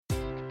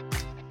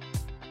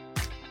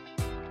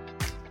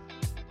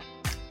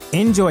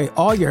Enjoy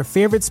all your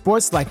favorite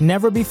sports like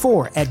never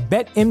before at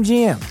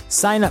BetMGM.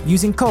 Sign up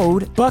using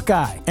code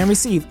Buckeye and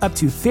receive up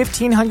to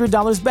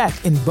 $1,500 back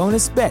in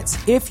bonus bets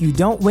if you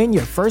don't win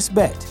your first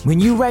bet. When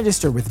you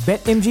register with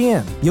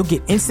BetMGM, you'll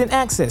get instant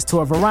access to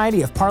a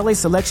variety of parlay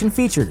selection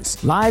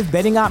features, live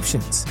betting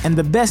options, and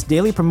the best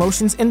daily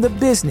promotions in the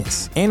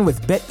business. And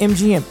with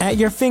BetMGM at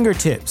your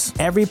fingertips,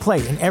 every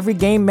play and every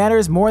game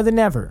matters more than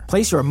ever.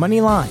 Place your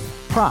money line,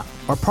 prop,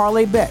 or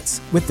parlay bets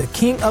with the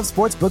king of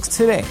sportsbooks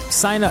today.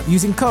 Sign up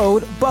using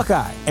code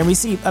Buckeye and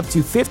receive up to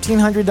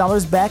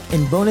 $1,500 back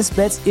in bonus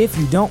bets if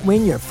you don't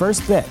win your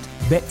first bet.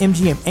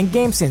 BetMGM and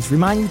GameSense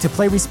remind you to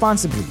play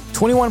responsibly.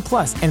 21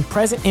 plus and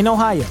present in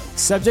Ohio,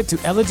 subject to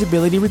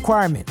eligibility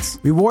requirements.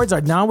 Rewards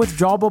are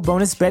non-withdrawable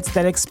bonus bets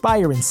that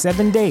expire in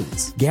 7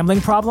 days. Gambling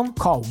problem?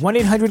 Call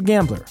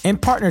 1-800-GAMBLER. In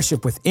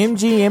partnership with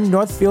MGM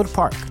Northfield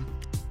Park.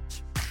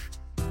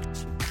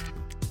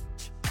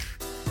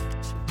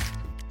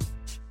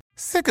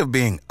 Sick of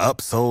being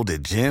upsold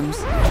at gyms?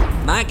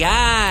 My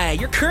guy,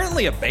 you're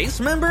currently a base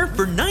member?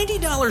 For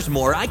 $90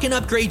 more, I can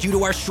upgrade you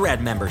to our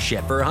Shred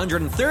membership. For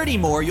 $130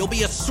 more, you'll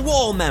be a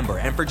Swole member.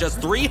 And for just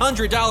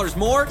 $300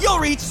 more, you'll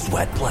reach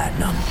Sweat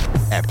Platinum.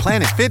 At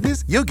Planet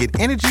Fitness, you'll get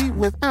energy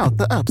without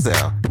the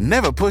upsell.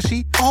 Never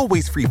pushy,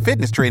 always free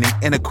fitness training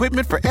and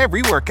equipment for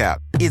every workout.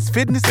 It's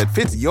fitness that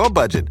fits your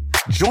budget.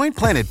 Join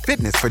Planet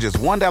Fitness for just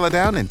 $1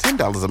 down and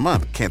 $10 a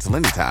month. Cancel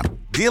anytime.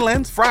 Deal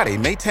ends Friday,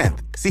 May 10th.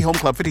 See Home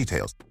Club for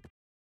details.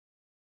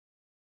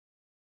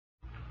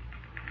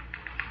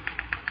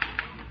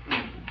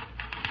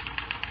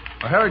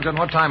 Harrington,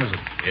 what time is it?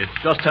 It's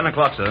just 10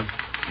 o'clock, sir.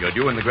 You're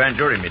due in the grand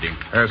jury meeting.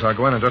 Yes, I'll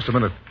go in just a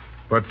minute.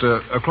 But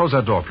close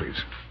that door, please.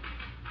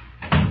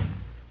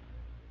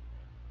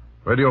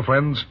 Radio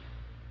friends,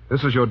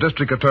 this is your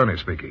district attorney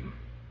speaking.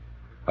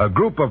 A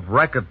group of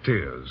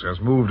racketeers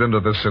has moved into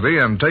this city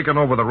and taken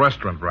over the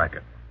restaurant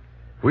racket.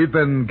 We've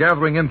been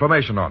gathering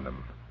information on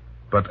them.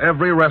 But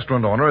every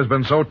restaurant owner has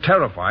been so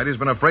terrified he's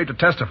been afraid to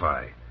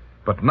testify.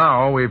 But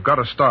now we've got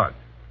to start.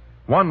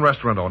 One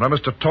restaurant owner,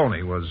 Mr.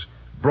 Tony, was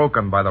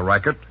broken by the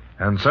racket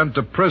and sent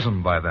to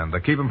prison by them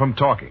to keep him from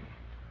talking.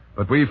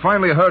 But we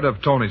finally heard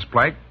of Tony's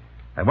plight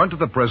and went to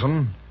the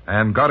prison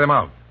and got him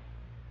out.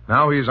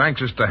 Now he's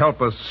anxious to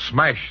help us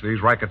smash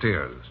these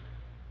racketeers.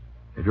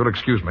 If you'll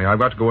excuse me, I've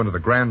got to go into the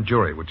grand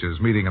jury, which is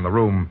meeting in the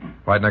room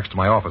right next to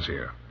my office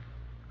here.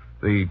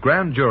 The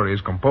grand jury is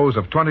composed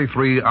of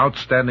 23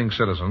 outstanding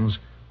citizens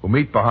who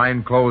meet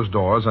behind closed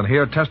doors and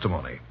hear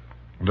testimony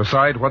and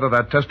decide whether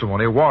that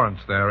testimony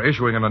warrants their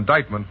issuing an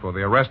indictment for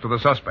the arrest of the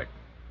suspect.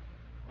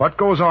 What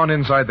goes on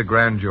inside the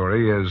grand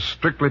jury is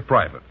strictly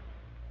private,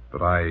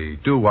 but I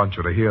do want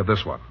you to hear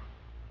this one.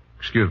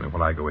 Excuse me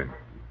while I go in.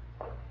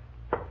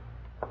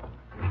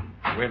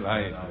 Well,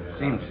 I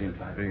seem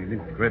very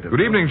regrettable.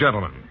 Good evening,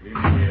 gentlemen.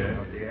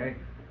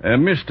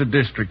 Mr.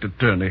 District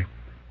Attorney,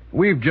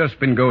 we've just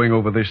been going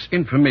over this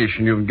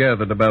information you've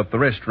gathered about the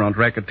restaurant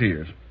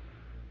racketeers.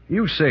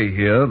 You say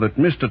here that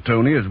Mr.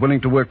 Tony is willing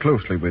to work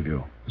closely with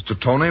you. Mr.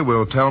 Tony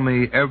will tell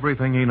me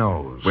everything he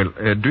knows. Well,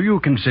 do you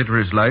consider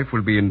his life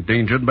will be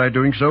endangered by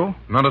doing so?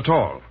 Not at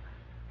all.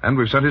 And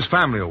we've sent his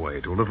family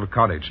away to a little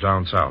cottage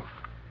down south.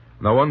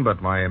 No one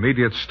but my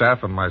immediate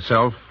staff and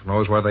myself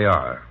knows where they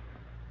are.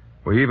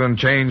 We even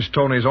changed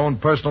Tony's own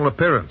personal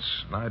appearance.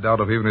 I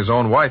doubt if even his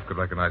own wife could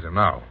recognize him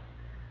now.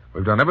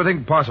 We've done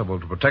everything possible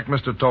to protect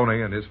Mr.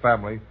 Tony and his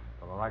family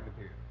from the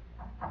racketeers.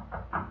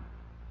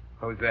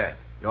 Who's that?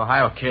 The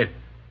Ohio kid.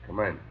 Come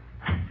in.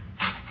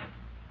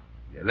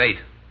 You're late.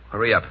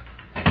 Hurry up.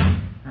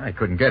 I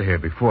couldn't get here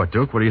before,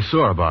 Duke. What are you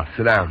sore about?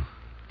 Sit down.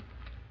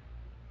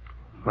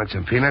 Want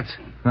some peanuts?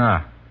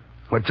 Ah.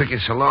 What took you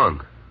so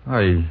long?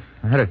 I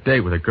had a date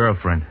with a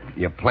girlfriend.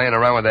 You're playing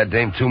around with that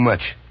dame too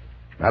much.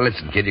 Now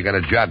listen, kid, you got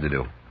a job to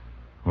do.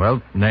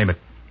 Well, name it.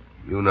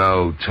 You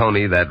know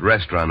Tony, that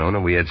restaurant owner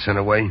we had sent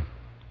away?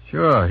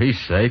 Sure, he's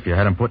safe. You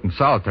had him put in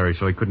solitary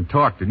so he couldn't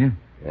talk, didn't you?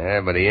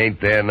 Yeah, but he ain't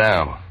there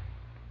now.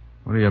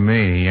 What do you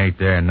mean he ain't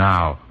there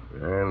now?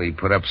 Well, he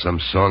put up some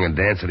song and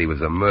dance that he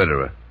was a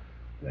murderer.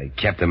 They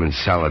kept him in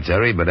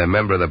solitary, but a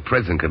member of the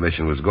prison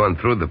commission was going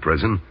through the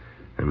prison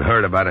and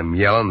heard about him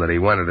yelling that he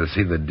wanted to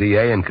see the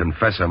DA and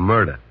confess a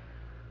murder.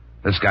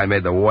 This guy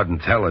made the warden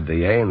tell the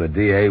DA, and the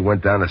DA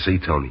went down to see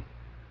Tony.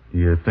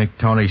 You think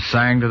Tony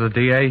sang to the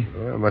DA?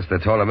 Well, must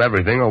have told him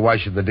everything, or why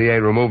should the DA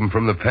remove him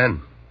from the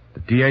pen?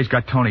 The DA's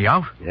got Tony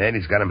out? Yeah, and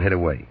he's got him hid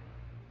away.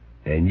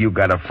 And you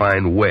gotta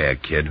find where,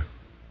 kid.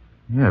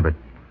 Yeah, but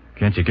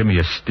can't you give me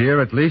a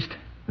steer at least?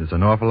 There's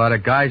an awful lot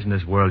of guys in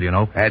this world, you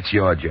know. That's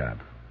your job.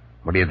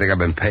 What do you think I've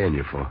been paying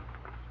you for?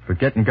 For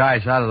getting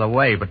guys out of the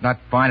way, but not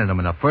finding them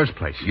in the first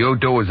place. You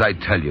do as I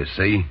tell you,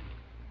 see?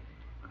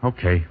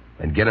 Okay.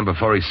 And get him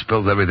before he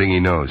spills everything he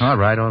knows. All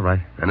right.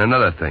 And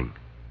another thing.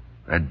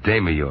 That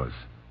dame of yours.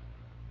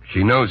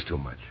 She knows too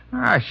much.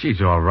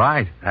 She's all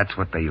right. That's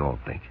what they all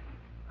think.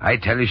 I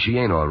tell you she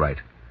ain't all right.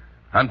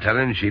 I'm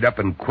telling you she'd up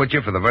and quit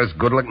you for the first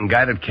good-looking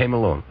guy that came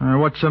along.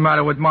 What's the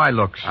matter with my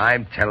looks?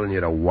 I'm telling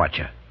you to watch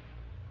her.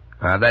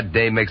 That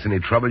dame makes any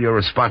trouble, you're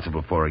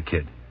responsible for her,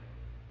 kid.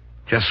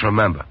 Just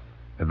remember,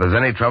 If there's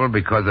any trouble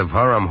because of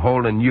her, I'm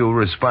holding you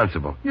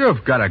responsible.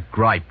 You've got a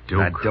gripe, Duke.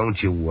 Now,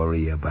 don't you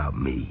worry about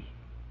me.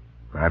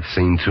 I've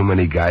seen too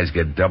many guys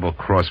get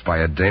double-crossed by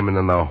a Damon,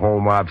 and the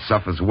whole mob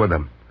suffers with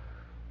him.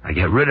 I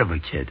get rid of her,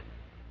 kid.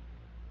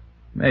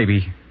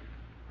 Maybe.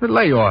 But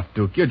lay off,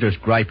 Duke. You're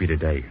just gripey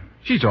today.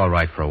 She's all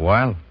right for a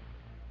while.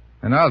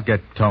 And I'll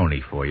get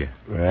Tony for you.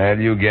 Well,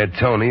 you get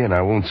Tony, and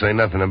I won't say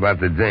nothing about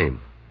the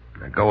dame.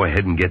 Now, go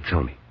ahead and get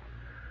Tony.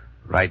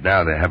 Right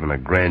now, they're having a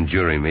grand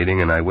jury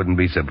meeting, and I wouldn't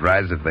be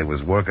surprised if they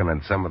was working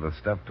on some of the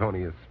stuff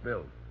Tony has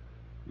spilled.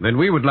 Then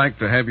we would like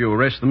to have you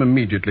arrest them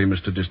immediately,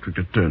 Mr. District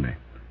Attorney.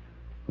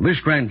 This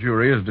grand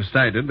jury has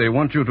decided they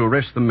want you to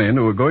arrest the men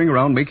who are going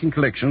around making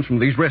collections from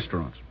these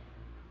restaurants.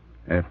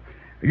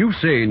 You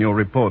say in your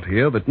report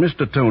here that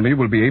Mr. Tony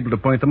will be able to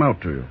point them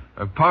out to you.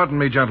 Pardon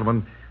me,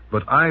 gentlemen,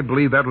 but I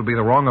believe that would be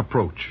the wrong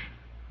approach.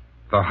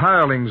 The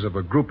hirelings of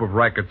a group of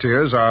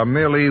racketeers are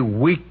merely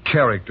weak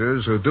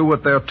characters who do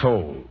what they're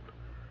told.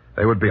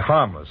 They would be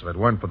harmless if it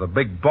weren't for the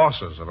big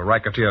bosses of a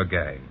racketeer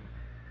gang.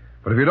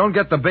 But if you don't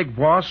get the big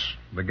boss,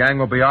 the gang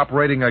will be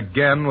operating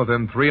again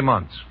within 3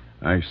 months.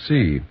 I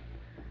see.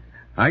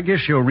 I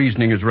guess your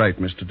reasoning is right,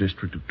 Mr.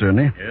 District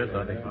Attorney. Yes,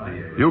 I think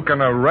so. You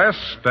can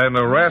arrest and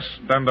arrest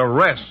and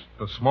arrest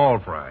the small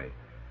fry.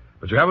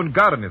 But you haven't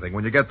got anything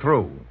when you get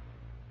through.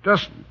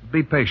 Just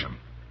be patient.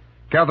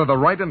 Gather the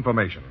right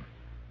information.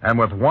 And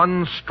with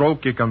one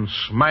stroke, you can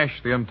smash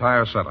the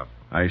entire setup.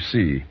 I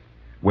see.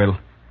 Well,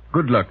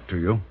 good luck to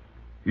you.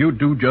 You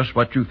do just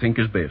what you think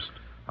is best.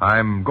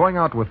 I'm going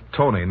out with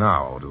Tony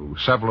now to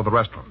several of the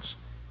restaurants.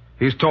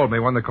 He's told me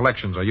when the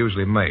collections are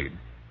usually made.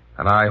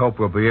 And I hope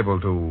we'll be able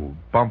to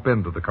bump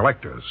into the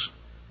collectors.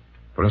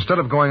 But instead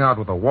of going out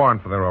with a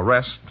warrant for their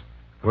arrest,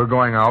 we're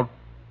going out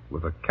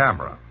with a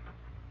camera.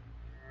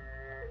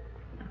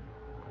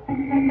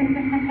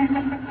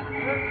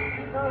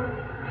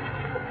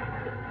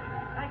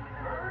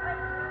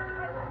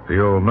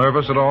 Feel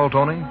nervous at all,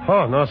 Tony?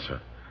 Oh, no, sir.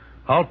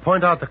 I'll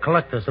point out the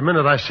collectors the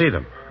minute I see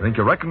them. Think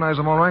you recognize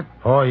them all right?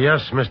 Oh,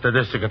 yes, Mr.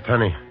 District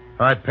Attorney.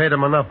 I paid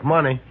them enough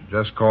money.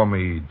 Just call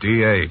me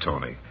D.A.,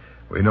 Tony.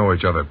 We know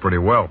each other pretty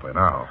well by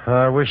now.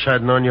 I wish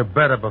I'd known you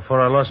better before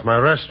I lost my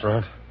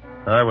restaurant.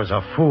 I was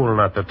a fool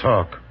not to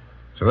talk.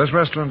 So this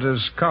restaurant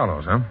is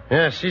Carlos, huh?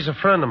 Yes, he's a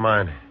friend of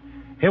mine.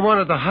 He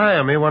wanted to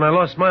hire me when I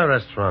lost my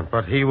restaurant,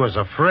 but he was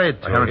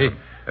afraid to.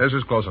 This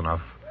is close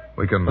enough.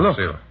 We can Look.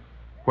 see it.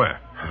 Where?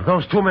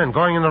 Those two men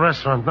going in the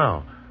restaurant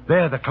now.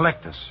 They're the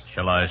collectors.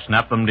 Shall I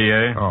snap them,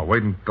 D.A.? Oh,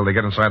 wait until they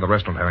get inside the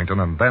restaurant, Harrington,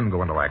 and then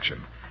go into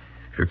action.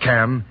 If you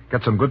can,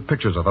 get some good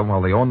pictures of them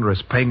while the owner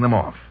is paying them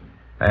off.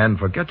 And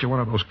forget you're one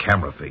of those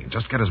camera fiends.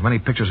 Just get as many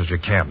pictures as you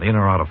can, in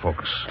or out of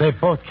focus. They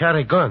both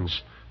carry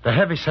guns. The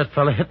heavyset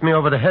fella hit me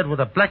over the head with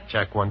a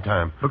blackjack one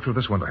time. Look through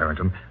this window,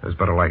 Harrington. There's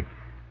better light.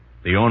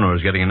 The owner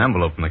is getting an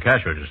envelope from the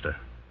cash register.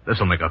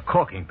 This'll make a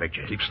corking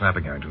picture. Keep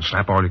snapping, Harrington.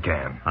 Snap all you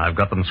can. I've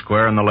got them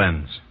square in the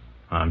lens.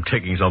 I'm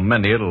taking so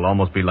many it'll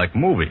almost be like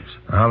movies.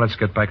 Now, let's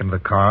get back into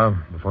the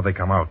car before they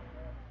come out.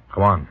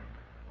 Come on.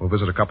 We'll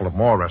visit a couple of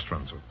more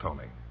restaurants with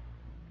Tony.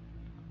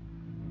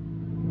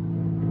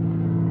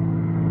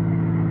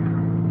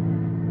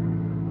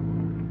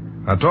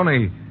 Now,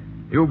 Tony,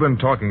 you've been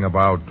talking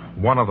about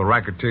one of the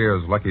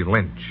racketeers, Lucky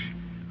Lynch.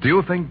 Do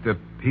you think that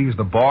he's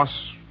the boss,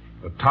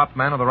 the top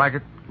man of the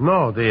racket?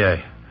 No,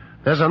 D.A.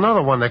 There's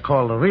another one they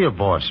call the real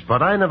boss,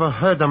 but I never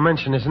heard them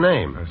mention his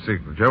name. I see.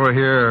 Did you ever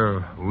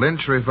hear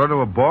Lynch refer to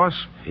a boss?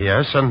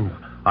 Yes, and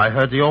I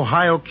heard the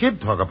Ohio Kid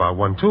talk about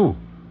one, too.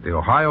 The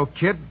Ohio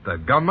Kid, the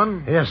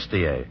gunman? Yes,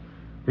 D.A.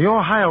 The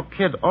Ohio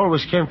Kid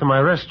always came to my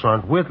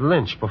restaurant with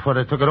Lynch before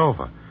they took it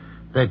over.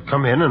 They'd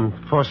come in and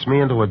force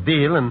me into a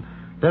deal, and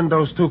then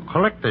those two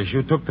collectors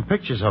you took the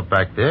pictures of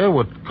back there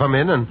would come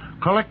in and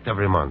collect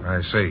every month.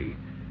 I see.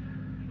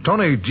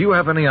 Tony, do you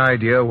have any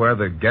idea where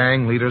the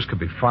gang leaders could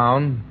be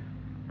found?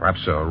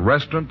 Perhaps a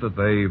restaurant that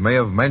they may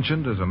have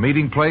mentioned as a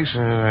meeting place?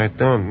 I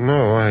don't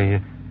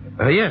know.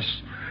 Yes.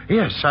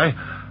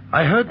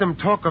 I heard them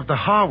talk of the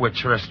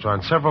Harwich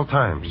restaurant several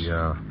times.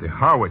 The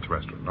Harwich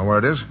restaurant. Know where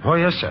it is? Oh,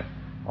 yes, sir.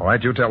 All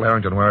right, you tell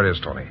Harrington where it is,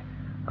 Tony.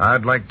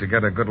 I'd like to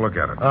get a good look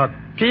at it.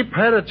 Keep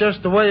headed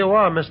just the way you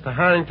are, Mr.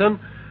 Harrington,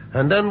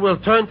 and then we'll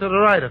turn to the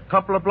right a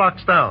couple of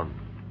blocks down.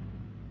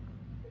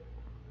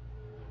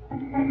 So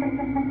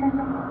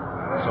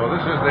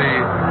this is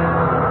the...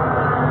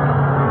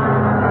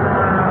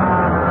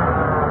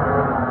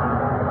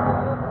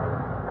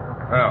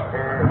 Well,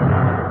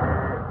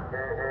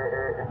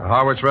 the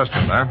Harwich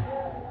restaurant, huh?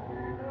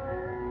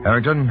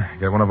 Harrington,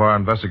 get one of our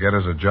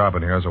investigators a job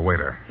in here as a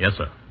waiter. Yes,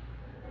 sir.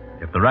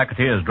 If the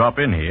racketeers drop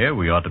in here,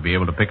 we ought to be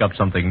able to pick up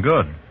something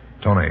good.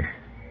 Tony,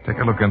 take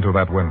a look into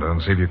that window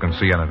and see if you can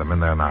see any of them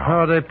in there now.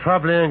 Oh, they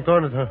probably ain't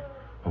going to...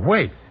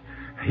 Wait.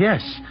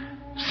 Yes.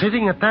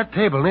 Sitting at that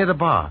table near the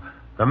bar.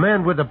 The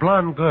man with the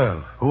blonde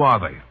girl. Who are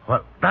they?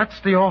 Well, that's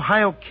the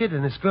Ohio Kid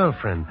and his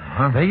girlfriend.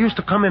 Huh? They used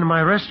to come in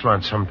my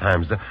restaurant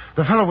sometimes.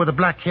 The fellow with the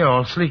black hair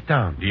all sleeked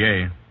down.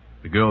 D.A.,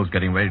 the girl's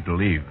getting ready to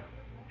leave.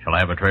 Shall I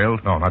have her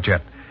trailed? No, not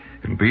yet.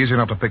 It'll be easy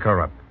enough to pick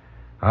her up.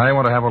 I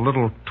want to have a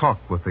little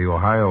talk with the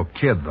Ohio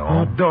Kid, though.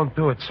 Oh, don't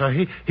do it,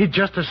 sir. He'd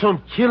just as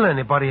soon kill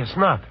anybody as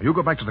not. You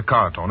go back to the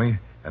car, Tony,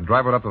 and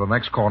drive it up to the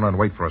next corner and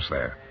wait for us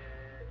there.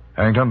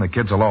 Harrington, the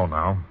kid's alone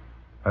now.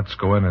 Let's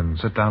go in and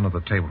sit down at the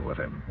table with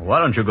him. Why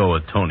don't you go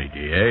with Tony,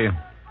 D.A.,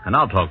 and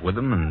I'll talk with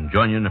him and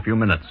join you in a few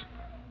minutes.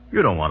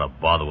 You don't want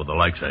to bother with the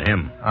likes of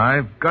him.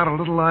 I've got a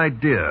little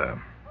idea,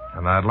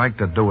 and I'd like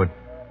to do it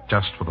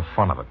just for the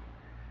fun of it.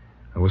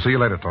 And we'll see you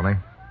later, Tony.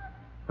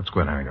 Let's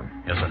go in,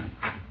 Harrington. Yes, sir.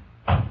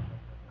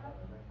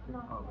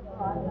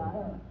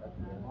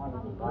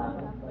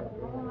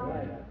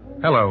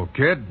 Hello,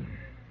 kid.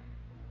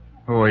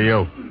 Who are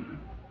you?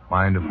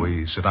 Mind if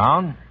we sit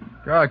down?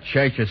 Go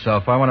chase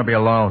yourself. I want to be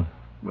alone.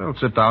 We'll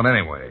sit down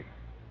anyway.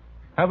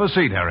 Have a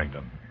seat,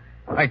 Harrington.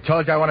 I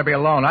told you I want to be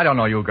alone. I don't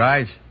know you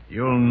guys.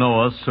 You'll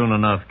know us soon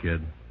enough,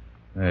 kid.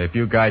 If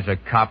you guys are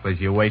coppers,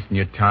 you're wasting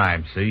your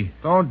time, see?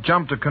 Don't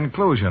jump to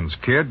conclusions,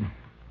 kid.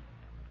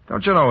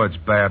 Don't you know it's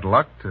bad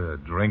luck to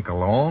drink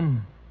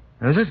alone?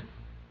 Is it?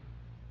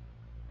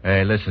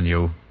 Hey, listen,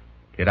 you.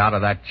 Get out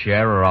of that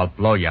chair or I'll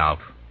blow you out.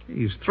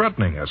 He's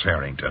threatening us,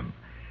 Harrington.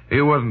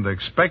 He wasn't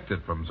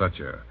expected from such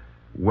a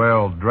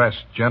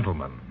well-dressed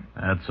gentleman.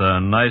 That's a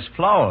nice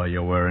flower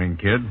you're wearing,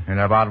 kid. In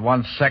about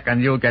 1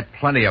 second, you'll get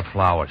plenty of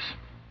flowers.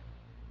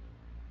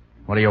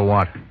 What do you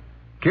want?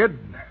 Kid,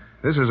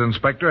 this is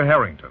Inspector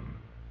Harrington.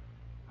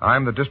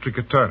 I'm the district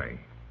attorney.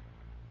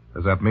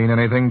 Does that mean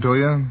anything to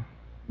you?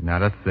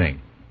 Not a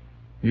thing.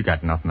 You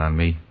got nothing on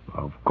me.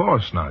 Of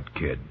course not,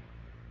 kid.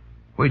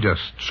 We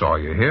just saw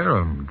you here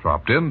and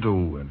dropped in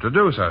to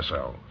introduce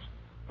ourselves.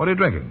 What are you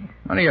drinking?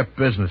 None of your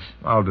business.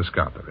 I'll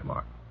discount the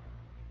remark.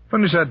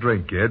 Finish that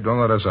drink, kid.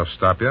 Don't let that stuff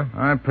stop you.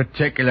 I'm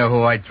particular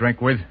who I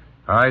drink with.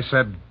 I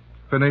said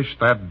finish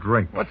that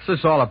drink. What's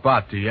this all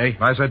about, D.A.?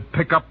 I said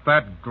pick up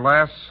that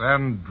glass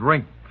and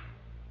drink.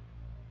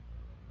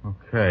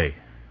 Okay.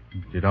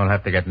 You don't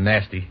have to get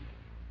nasty.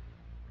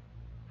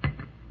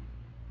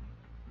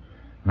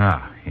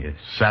 Now, you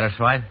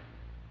satisfied?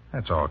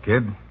 That's all,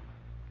 kid.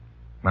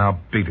 Now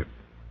beat it.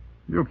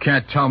 You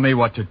can't tell me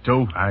what to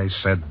do. I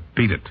said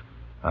beat it.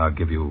 I'll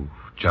give you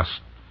just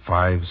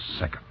 5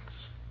 seconds.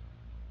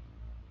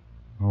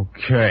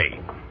 Okay.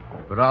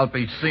 But I'll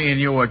be seeing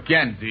you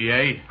again,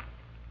 D.A.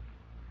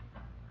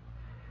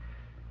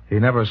 He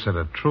never said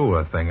a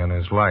truer thing in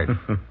his life.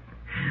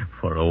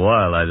 For a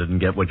while, I didn't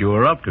get what you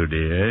were up to,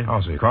 D.A.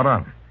 Oh, so you caught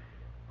on.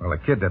 Well, the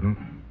kid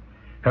didn't.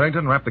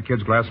 Harrington, wrap the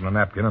kid's glass in a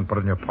napkin and put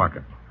it in your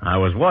pocket. I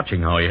was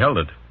watching how he held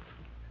it.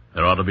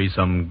 There ought to be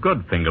some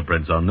good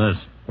fingerprints on this.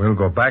 We'll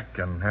go back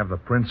and have the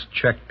prints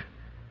checked.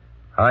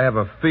 I have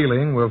a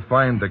feeling we'll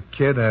find the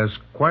kid has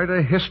quite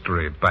a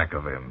history back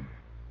of him.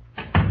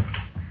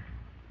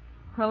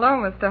 Hello,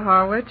 Mr.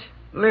 Harwich.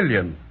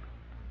 Lillian.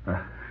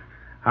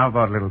 How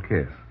about a little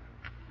kiss?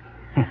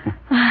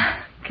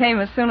 Came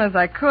as soon as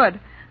I could.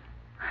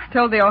 I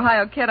told the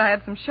Ohio Kid I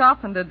had some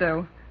shopping to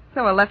do.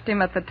 So I left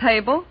him at the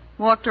table,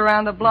 walked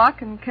around the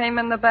block, and came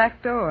in the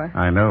back door.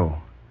 I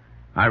know.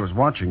 I was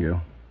watching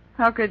you.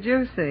 How could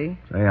you see?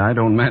 Say, I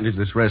don't manage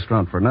this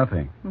restaurant for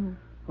nothing. Mm-hmm.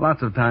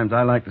 Lots of times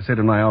I like to sit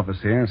in my office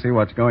here and see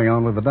what's going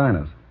on with the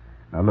diners.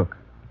 Now, look.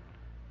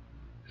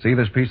 See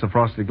this piece of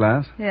frosted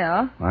glass?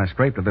 Yeah? I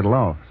scraped a little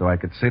off so I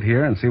could sit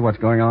here and see what's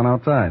going on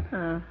outside.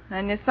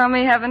 And you saw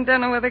me having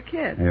dinner with a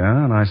kid.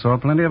 Yeah, and I saw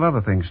plenty of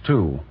other things,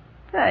 too.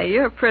 Say,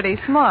 you're pretty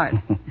smart.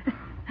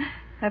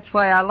 That's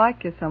why I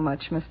like you so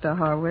much, Mr.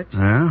 Harwich.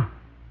 Yeah?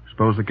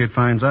 Suppose the kid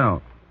finds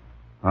out.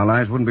 Our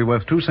lives wouldn't be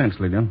worth 2 cents,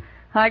 Lillian.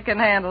 I can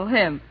handle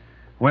him.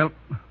 Well,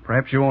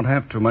 perhaps you won't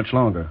have to much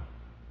longer.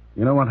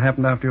 You know what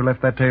happened after you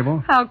left that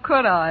table? How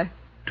could I?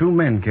 2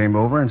 men came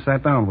over and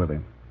sat down with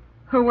him.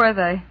 Who were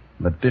they?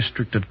 The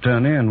district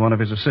attorney and one of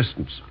his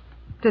assistants.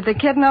 Did the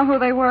kid know who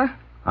they were?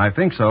 I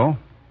think so.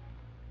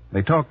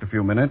 They talked a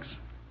few minutes,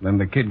 then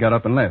the kid got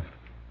up and left.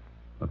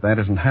 But that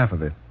isn't half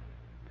of it.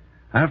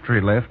 After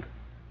he left,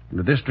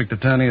 the district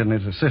attorney and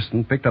his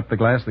assistant picked up the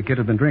glass the kid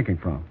had been drinking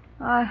from.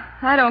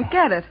 I don't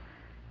get it.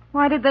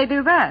 Why did they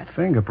do that?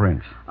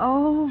 Fingerprints.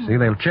 Oh. See,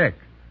 they'll check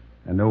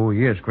and know who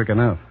he is quick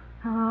enough.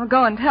 I'll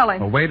go and tell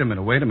him. Oh, wait a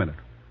minute.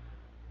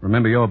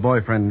 Remember, your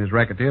boyfriend and his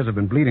racketeers have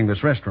been bleeding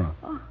this restaurant.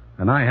 Oh.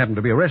 And I happen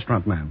to be a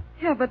restaurant man.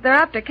 Yeah, but they're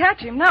apt to catch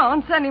him now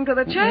and send him to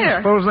the chair.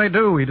 Suppose they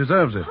do. He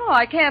deserves it. Oh,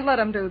 I can't let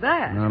him do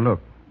that. Now,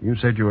 look, you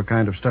said you were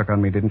kind of stuck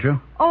on me, didn't you?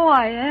 Oh,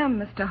 I am,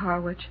 Mr.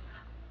 Harwich.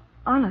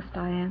 Honest,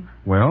 I am.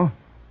 Well?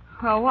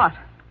 Well, what?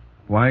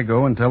 Why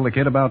go and tell the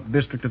kid about the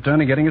district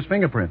attorney getting his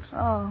fingerprints?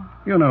 Oh.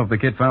 You know, if the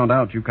kid found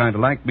out you kind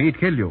of liked me, he'd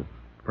kill you.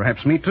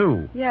 Perhaps me,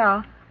 too.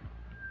 Yeah.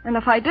 And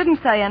if I didn't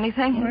say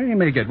anything... Well, he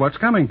may get what's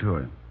coming to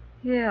him.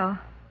 Yeah.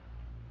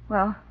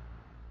 Well,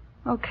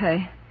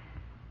 okay.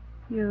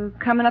 You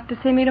coming up to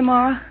see me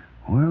tomorrow?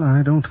 Well,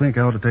 I don't think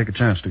I ought to take a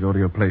chance to go to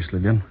your place,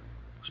 Lillian.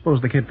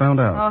 Suppose the kid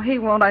found out. Oh, he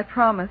won't, I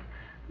promise.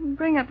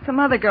 Bring up some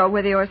other girl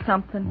with you or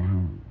something.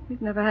 Well...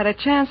 We've never had a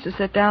chance to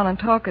sit down and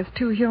talk as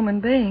 2 human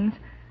beings.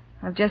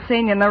 I've just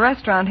seen you in the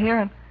restaurant here,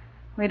 and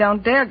we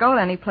don't dare go to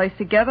any place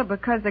together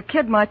because the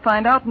kid might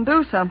find out and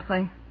do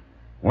something.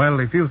 Well,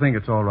 if you think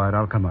it's all right,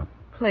 I'll come up.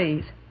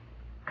 Please,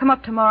 Come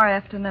up tomorrow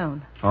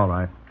afternoon. All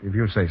right, if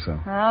you say so.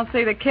 I'll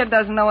see the kid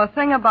doesn't know a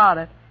thing about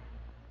it.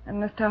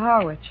 And Mr.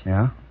 Horwich.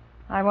 Yeah?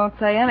 I won't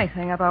say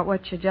anything about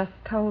what you just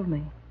told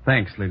me.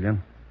 Thanks,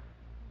 Lillian.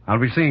 I'll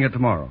be seeing you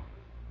tomorrow.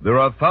 There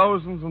are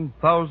thousands and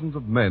thousands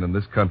of men in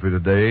this country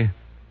today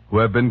who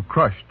have been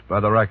crushed by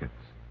the rackets.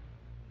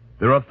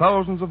 There are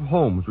thousands of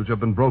homes which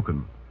have been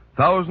broken,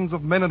 thousands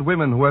of men and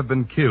women who have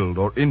been killed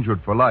or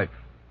injured for life.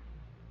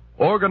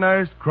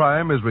 Organized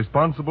crime is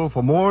responsible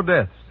for more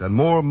deaths and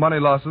more money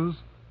losses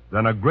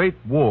than a great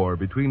war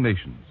between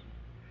nations.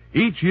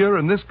 Each year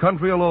in this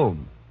country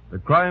alone, the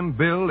crime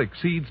bill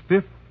exceeds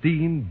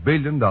 $15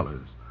 billion,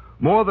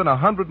 more than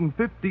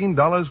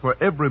 $115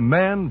 for every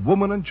man,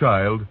 woman, and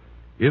child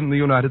in the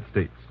United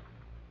States.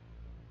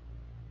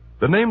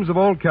 The names of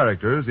all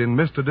characters in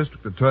Mr.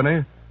 District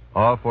Attorney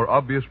are, for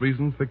obvious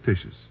reasons,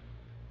 fictitious.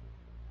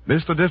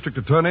 Mr. District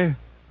Attorney,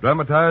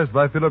 dramatized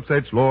by Phillips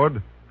H.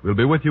 Lord, will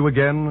be with you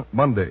again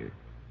Monday.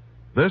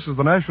 This is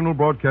the National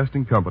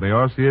Broadcasting Company,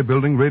 RCA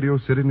Building, Radio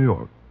City, New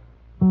York.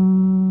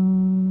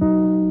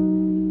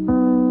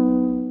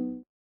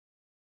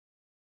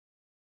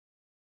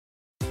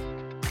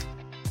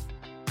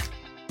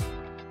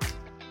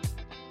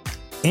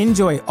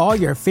 Enjoy all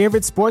your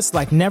favorite sports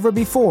like never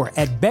before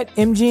at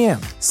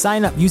BetMGM.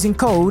 Sign up using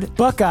code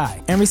Buckeye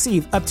and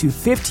receive up to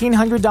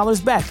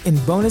 $1,500 back in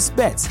bonus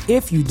bets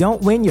if you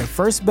don't win your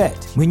first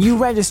bet. When you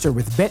register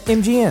with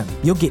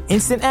BetMGM, you'll get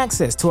instant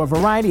access to a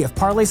variety of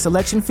parlay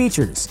selection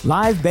features,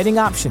 live betting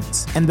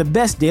options, and the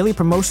best daily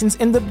promotions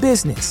in the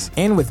business.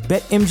 And with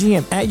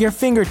BetMGM at your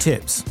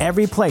fingertips,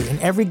 every play and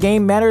every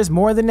game matters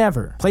more than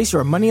ever. Place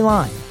your money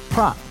line,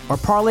 prop, or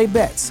parlay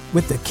bets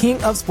with the king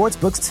of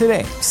sportsbooks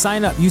today.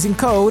 Sign up using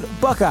code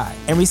Buckeye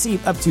and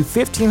receive up to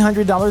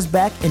 $1,500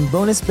 back in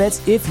bonus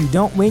bets if you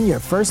don't win your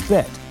first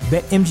bet.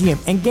 BetMGM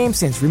and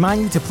GameSense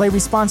remind you to play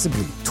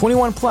responsibly.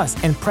 21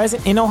 plus and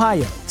present in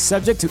Ohio,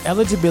 subject to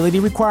eligibility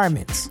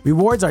requirements.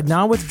 Rewards are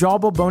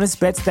non-withdrawable bonus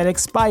bets that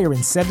expire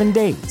in 7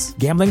 days.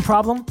 Gambling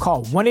problem?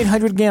 Call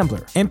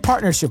 1-800-GAMBLER. In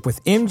partnership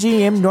with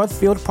MGM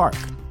Northfield Park.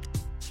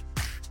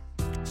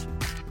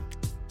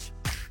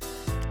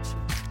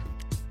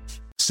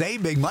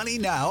 Save big money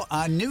now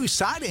on new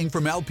siding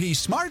from LP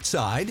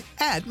SmartSide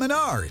at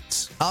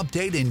Menards.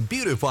 Update and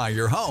beautify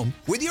your home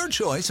with your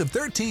choice of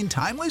 13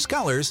 timeless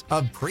colors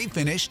of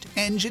pre-finished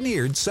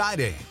engineered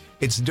siding.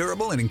 It's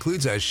durable and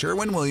includes a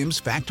Sherwin-Williams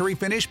factory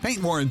finish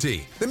paint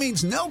warranty that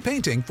means no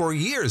painting for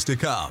years to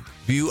come.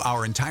 View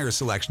our entire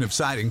selection of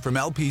siding from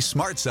LP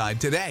SmartSide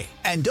today.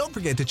 And don't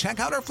forget to check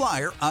out our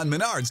flyer on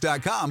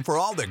Menards.com for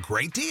all the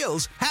great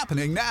deals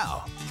happening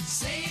now.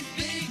 Save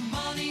big